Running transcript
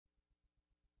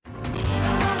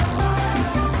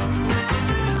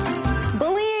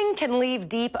can leave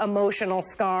deep emotional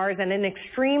scars, and in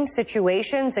extreme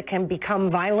situations, it can become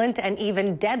violent and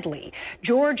even deadly.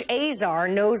 George Azar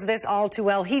knows this all too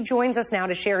well. He joins us now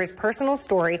to share his personal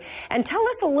story and tell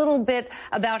us a little bit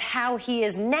about how he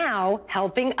is now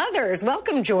helping others.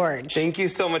 Welcome, George. Thank you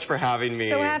so much for having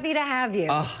me. So happy to have you.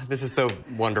 Oh, this is so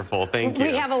wonderful. Thank you.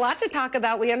 We have a lot to talk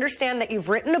about. We understand that you've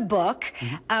written a book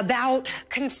about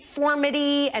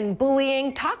conformity and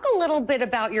bullying. Talk a little bit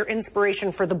about your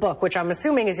inspiration for the book, which I'm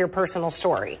assuming is your personal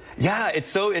story. Yeah, it's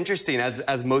so interesting.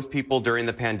 As most people during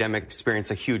the pandemic experience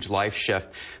a huge life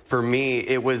shift, for me,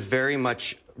 it was very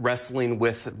much wrestling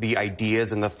with the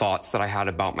ideas and the thoughts that I had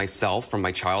about myself from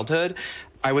my childhood.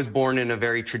 I was born in a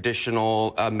very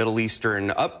traditional Middle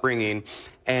Eastern upbringing,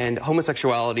 and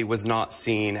homosexuality was not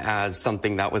seen as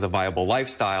something that was a viable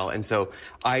lifestyle. And so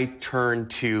I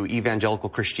turned to evangelical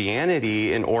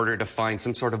Christianity in order to find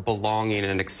some sort of belonging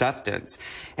and acceptance.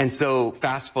 And so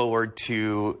fast forward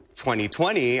to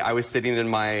 2020, I was sitting in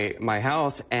my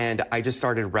house, and I just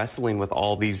started wrestling with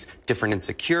all these different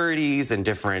insecurities and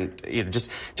different,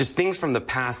 just things from the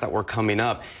past that were coming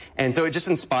up. And so it just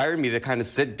inspired me to kind of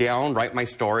sit down, write my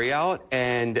story out,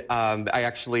 and I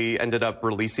actually ended up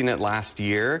releasing it last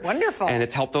year. Wonderful. And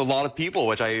it's helped a lot of people,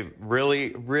 which I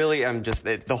really am just,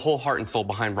 the whole heart and soul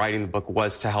behind writing the book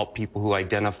was to help people who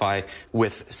identify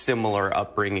with similar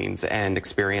upbringings and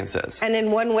experiences. And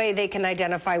in one way they can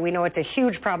identify, we know it's a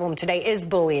huge problem today, is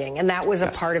bullying, and that was a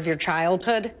part of your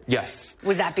childhood? Yes.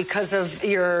 Was that because of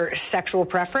your sexual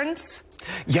preference?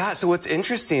 Yeah, so what's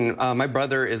interesting, my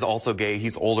brother is also gay.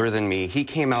 He's older than me. He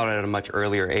came out at a much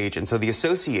earlier age. And so the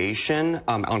association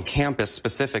on campus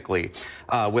specifically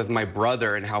with my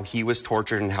brother and how he was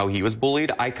tortured and how he was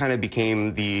bullied, I kind of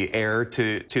became the heir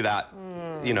to that,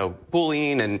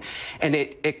 bullying. And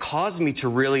it caused me to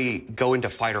really go into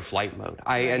fight or flight mode.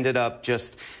 I ended up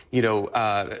just,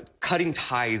 cutting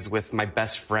ties with my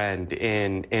best friend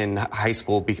in high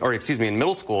school, in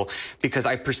middle school, because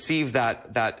I perceived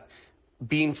that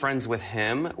being friends with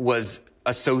him was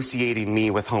associating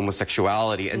me with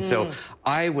homosexuality. And so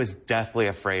I was deathly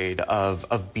afraid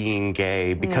of being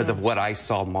gay because of what I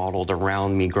saw modeled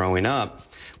around me growing up,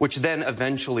 which then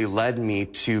eventually led me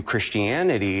to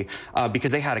Christianity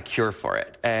because they had a cure for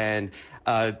it. And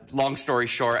long story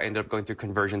short, I ended up going through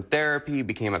conversion therapy,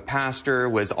 became a pastor,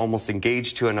 was almost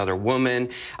engaged to another woman.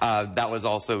 That was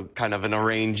also kind of an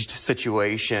arranged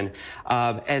situation.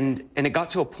 And it got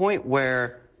to a point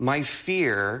where my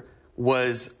fear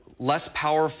was less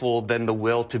powerful than the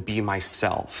will to be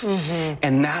myself.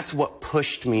 And that's what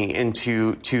pushed me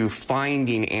into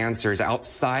finding answers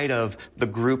outside of the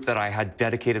group that I had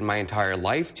dedicated my entire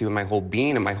life to, and my whole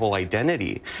being and my whole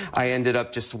identity. I ended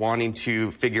up just wanting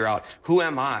to figure out, who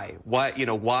am I? Why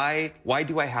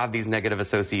do I have these negative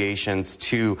associations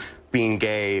to being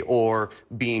gay or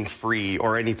being free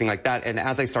or anything like that? And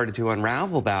as I started to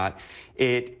unravel that,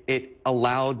 it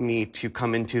allowed me to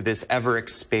come into this ever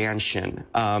expansion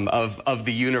of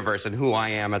the universe and who I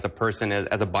am as a person,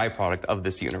 as a byproduct of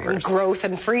this universe. And growth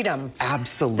and freedom.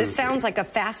 Absolutely. This sounds like a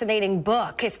fascinating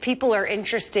book. If people are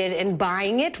interested in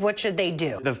buying it, what should they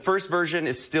do? The first version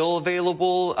is still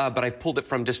available, but I've pulled it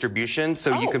from distribution,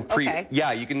 so you can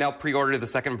you can now pre-order the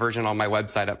second version on my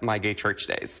website at My Gay Church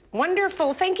Days.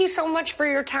 Wonderful. Thank you so much for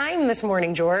your time this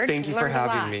morning, George. Thank you for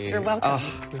having me. You're welcome.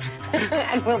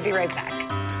 And we'll be right back.